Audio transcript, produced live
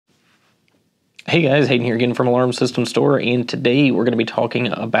Hey guys, Hayden here again from Alarm System Store, and today we're going to be talking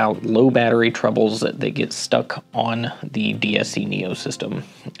about low battery troubles that get stuck on the DSC NEO system.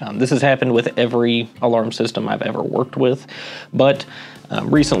 This has happened with every alarm system I've ever worked with, but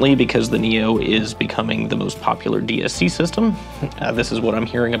recently, because the NEO is becoming the most popular DSC system, this is what I'm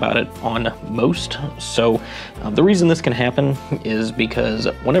hearing about it on most. So the reason this can happen is because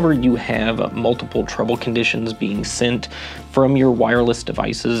whenever you have multiple trouble conditions being sent from your wireless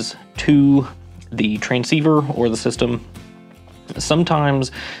devices to the transceiver or the system, sometimes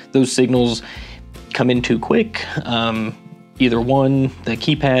those signals come in too quick. Either one, the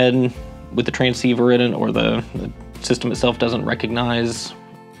keypad with the transceiver in it, or the system itself doesn't recognize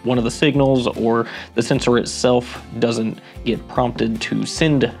one of the signals, or the sensor itself doesn't get prompted to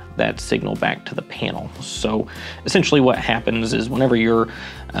send that signal back to the panel. So essentially what happens is whenever your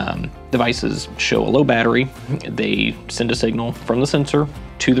devices show a low battery, they send a signal from the sensor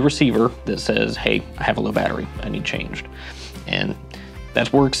to the receiver that says, hey, I have a low battery, I need changed. And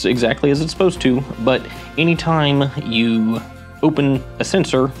that works exactly as it's supposed to, but anytime you open a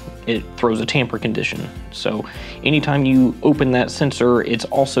sensor, it throws a tamper condition. So anytime you open that sensor, it's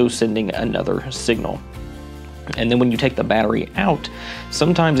also sending another signal. And then when you take the battery out,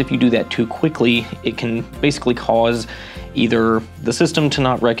 sometimes if you do that too quickly, it can basically cause either the system to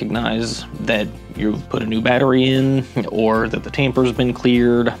not recognize that you've put a new battery in, or that the tamper's been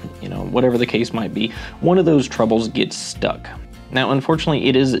cleared, whatever the case might be. One of those troubles gets stuck. Now, unfortunately,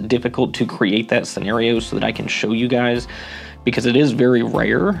 it is difficult to create that scenario so that I can show you guys, because it is very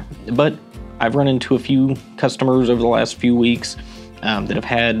rare, but I've run into a few customers over the last few weeks that have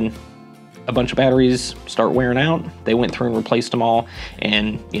had a bunch of batteries start wearing out. They went through and replaced them all,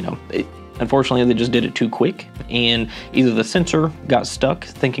 and unfortunately they just did it too quick, and either the sensor got stuck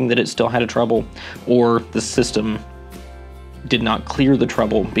thinking that it still had a trouble, or the system did not clear the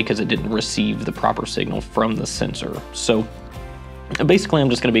trouble because it didn't receive the proper signal from the sensor. So basically I'm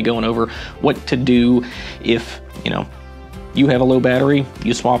just going to be going over what to do if you have a low battery,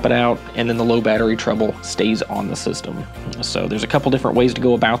 you swap it out, and then the low battery trouble stays on the system. So there's a couple different ways to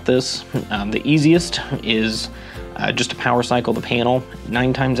go about this. The easiest is just to power cycle the panel.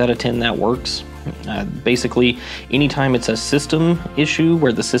 9 times out of 10 that works. Basically, anytime it's a system issue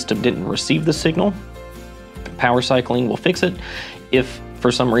where the system didn't receive the signal, power cycling will fix it. If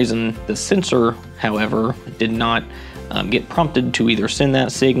for some reason the sensor, however, did not get prompted to either send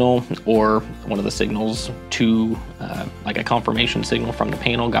that signal, or one of the signals to like a confirmation signal from the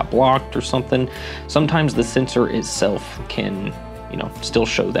panel got blocked or something, sometimes the sensor itself can still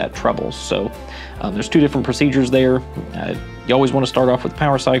show that trouble. So there's 2 different procedures there. You always want to start off with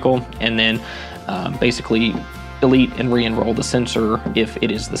power cycle, and then basically delete and re-enroll the sensor if it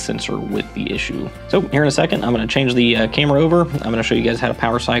is the sensor with the issue. So here in a second, I'm going to change the camera over. I'm going to show you guys how to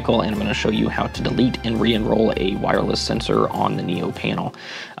power cycle, and I'm going to show you how to delete and re-enroll a wireless sensor on the NEO panel.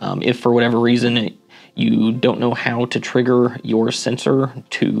 If for whatever reason you don't know how to trigger your sensor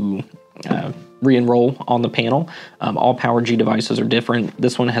to re-enroll on the panel, all PowerG devices are different.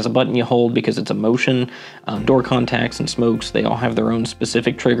 This one has a button you hold because it's a motion. Door contacts and smokes, they all have their own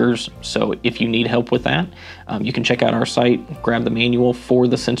specific triggers. So if you need help with that, you can check out our site, grab the manual for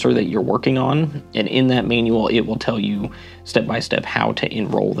the sensor that you're working on, and in that manual it will tell you step by step how to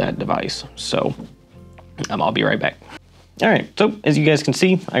enroll that device. So I'll be right back. All right, so as you guys can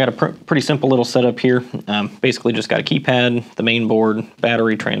see, I got a pretty simple little setup here. Basically just got a keypad, the main board,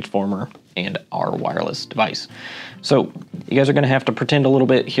 battery, transformer, and our wireless device. So you guys are gonna have to pretend a little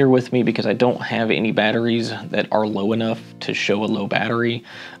bit here with me, because I don't have any batteries that are low enough to show a low battery.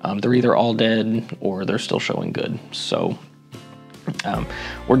 They're either all dead or they're still showing good. So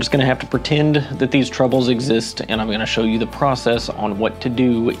we're just gonna have to pretend that these troubles exist, and I'm gonna show you the process on what to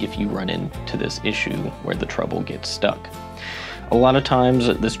do if you run into this issue where the trouble gets stuck. A lot of times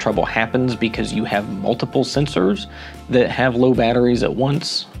this trouble happens because you have multiple sensors that have low batteries at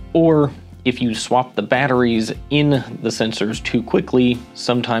once, or if you swap the batteries in the sensors too quickly,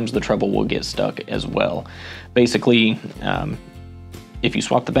 sometimes the trouble will get stuck as well. Basically, if you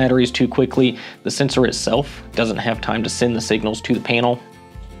swap the batteries too quickly, the sensor itself doesn't have time to send the signals to the panel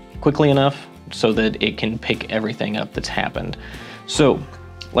quickly enough so that it can pick everything up that's happened. So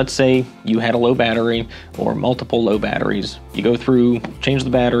let's say you had a low battery or multiple low batteries. You go through, change the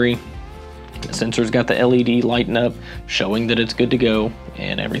battery, the sensor's got the LED lighting up, showing that it's good to go,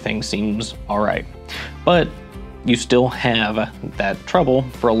 and everything seems all right. But you still have that trouble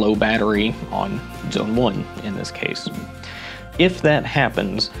for a low battery on zone 1 in this case. If that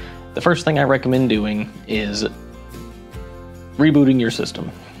happens, the first thing I recommend doing is rebooting your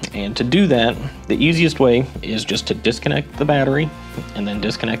system. And to do that, the easiest way is just to disconnect the battery and then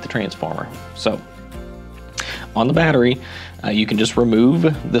disconnect the transformer. So on the battery, you can just remove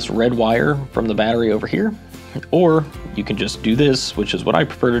this red wire from the battery over here, or you can just do this, which is what I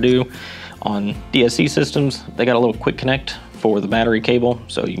prefer to do. On DSC systems, they got a little quick connect for the battery cable,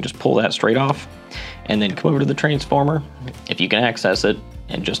 so you can just pull that straight off and then come over to the transformer, if you can access it,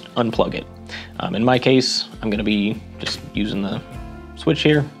 and just unplug it. In my case, I'm gonna be just using the switch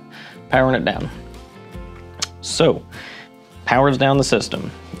here, powering it down. So, powers down the system.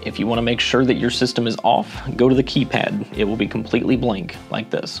 If you wanna make sure that your system is off, go to the keypad. It will be completely blank,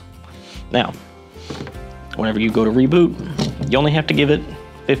 like this. Now, whenever you go to reboot, you only have to give it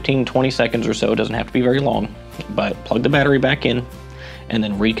 15-20 seconds or so. It doesn't have to be very long, but plug the battery back in and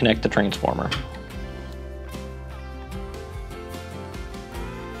then reconnect the transformer.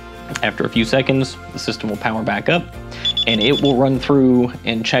 After a few seconds, the system will power back up and it will run through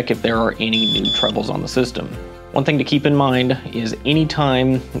and check if there are any new troubles on the system. One thing to keep in mind is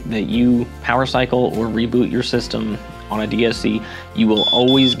anytime that you power cycle or reboot your system on a DSC, you will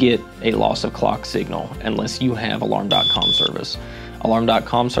always get a loss of clock signal unless you have alarm.com service.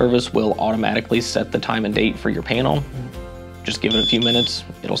 Alarm.com service will automatically set the time and date for your panel. Just give it a few minutes,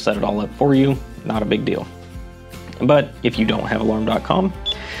 it'll set it all up for you, not a big deal. But if you don't have alarm.com,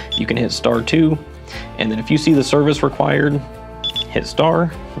 you can hit *2, and then if you see the service required, hit *,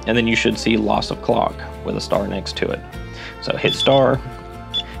 and then you should see loss of clock with a star next to it. So hit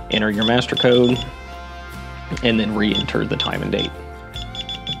 *, enter your master code, and then re-enter the time and date.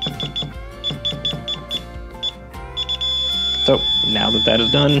 So now that that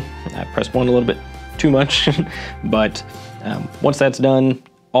is done, I pressed 1 a little bit too much, but once that's done,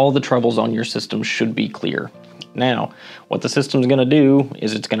 all the troubles on your system should be clear. Now, what the system's gonna do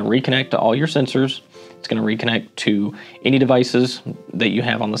is it's gonna reconnect to all your sensors, it's gonna reconnect to any devices that you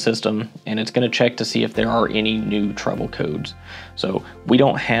have on the system, and it's gonna check to see if there are any new trouble codes. So we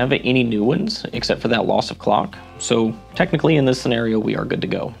don't have any new ones except for that loss of clock. So technically in this scenario, we are good to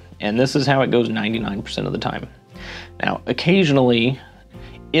go. And this is how it goes 99% of the time. Now, occasionally,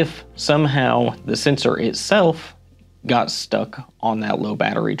 if somehow the sensor itself got stuck on that low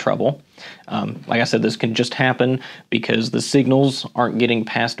battery trouble, like I said, this can just happen because the signals aren't getting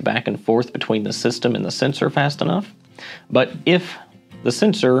passed back and forth between the system and the sensor fast enough. But if the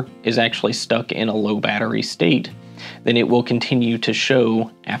sensor is actually stuck in a low battery state, then it will continue to show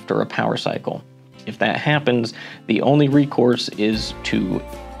after a power cycle. If that happens, the only recourse is to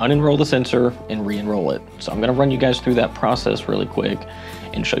unenroll the sensor and re-enroll it. So I'm gonna run you guys through that process really quick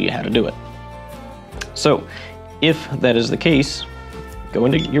and show you how to do it. So if that is the case, go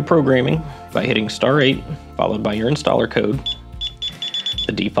into your programming by hitting *8, followed by your installer code.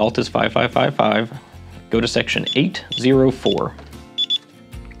 The default is 5555. Go to section 804.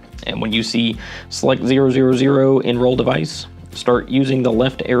 And when you see select 000 enroll device, start using the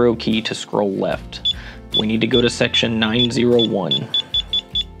left arrow key to scroll left. We need to go to section 901.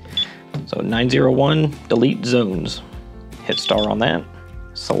 So 901, delete zones. Hit * on that.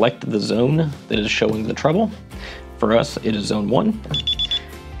 Select the zone that is showing the trouble. For us, it is zone 1.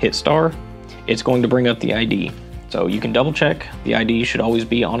 Hit *. It's going to bring up the ID. So you can double check. The ID should always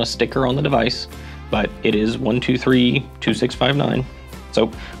be on a sticker on the device, but it is 1232659. So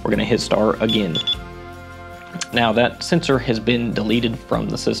we're gonna hit * again. Now that sensor has been deleted from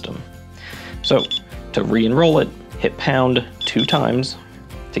the system. So to re-enroll it, hit # 2 times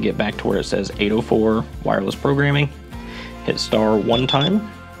to get back to where it says 804 wireless programming. Hit * 1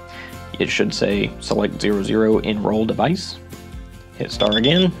 time. It should say select 00 enroll device. Hit *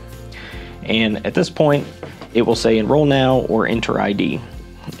 again. And at this point, it will say enroll now or enter ID.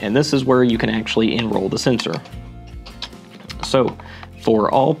 And this is where you can actually enroll the sensor. So for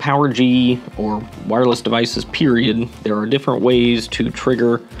all PowerG or wireless devices, period, there are different ways to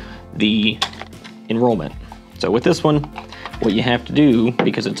trigger the enrollment. So with this one, what you have to do,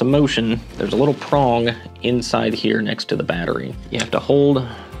 because it's a motion, there's a little prong inside here next to the battery. You have to hold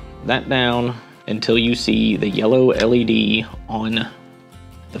that down until you see the yellow LED on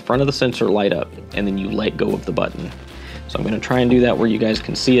the front of the sensor light up, and then you let go of the button. So I'm gonna try and do that where you guys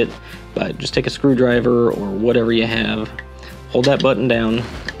can see it, but just take a screwdriver or whatever you have, hold that button down,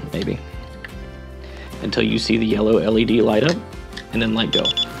 maybe, until you see the yellow LED light up, and then let go.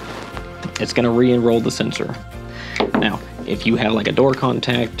 It's gonna re-enroll the sensor. Now, if you have like a door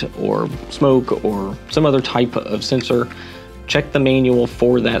contact or smoke or some other type of sensor, check the manual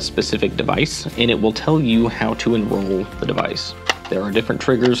for that specific device and it will tell you how to enroll the device. There are different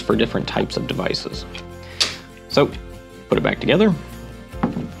triggers for different types of devices. So, put it back together.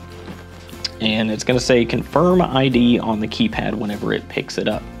 And it's gonna say confirm ID on the keypad whenever it picks it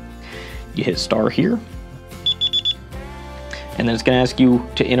up. You hit * here. and then it's going to ask you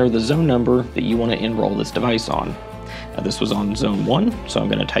to enter the zone number that you want to enroll this device on. This was on zone 1, so I'm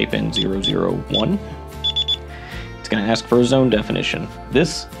going to type in 001. It's going to ask for a zone definition.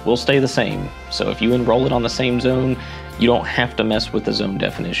 This will stay the same, so if you enroll it on the same zone, you don't have to mess with the zone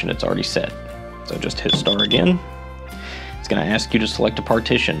definition, it's already set. So just hit star again. It's going to ask you to select a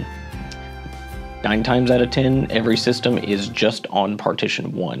partition. 9 times out of 10, every system is just on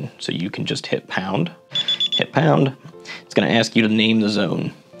partition 1, so you can just hit pound. Hit pound. It's going to ask you to name the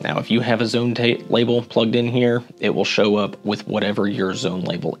zone. Now, if you have a zone label plugged in here, it will show up with whatever your zone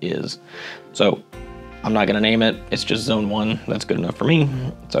label is. So I'm not going to name it, it's just zone 1, that's good enough for me,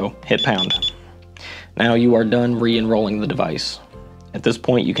 so hit pound. Now you are done re-enrolling the device. At this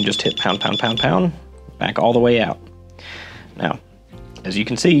point, you can just hit pound, pound, pound, pound, back all the way out. Now, as you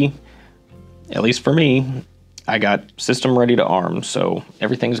can see, at least for me, I got system ready to arm, so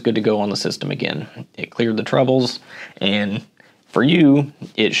everything's good to go on the system again. It cleared the troubles, and for you,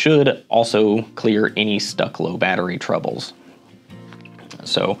 it should also clear any stuck low battery troubles.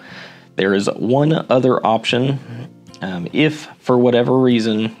 So there is one other option. If for whatever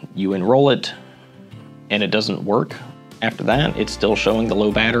reason you enroll it and it doesn't work, after that it's still showing the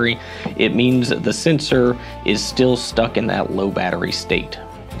low battery, it means the sensor is still stuck in that low battery state.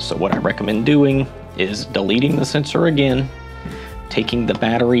 So what I recommend doing is deleting the sensor again, taking the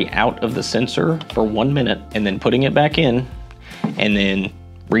battery out of the sensor for 1 minute, and then putting it back in, and then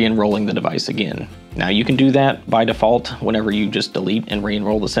re-enrolling the device again. Now you can do that by default whenever you just delete and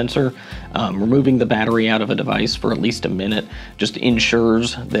re-enroll the sensor. Removing the battery out of a device for at least a minute just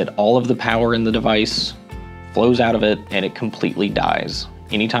ensures that all of the power in the device flows out of it and it completely dies.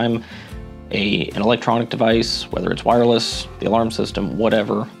 Anytime an electronic device, whether it's wireless, the alarm system,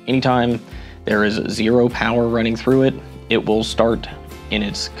 whatever, anytime there is 0 power running through it, it will start in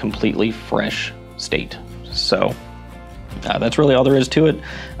its completely fresh state. So that's really all there is to it.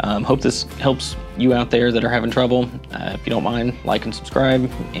 Hope this helps you out there that are having trouble. If you don't mind, like and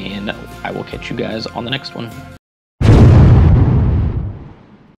subscribe, and I will catch you guys on the next one.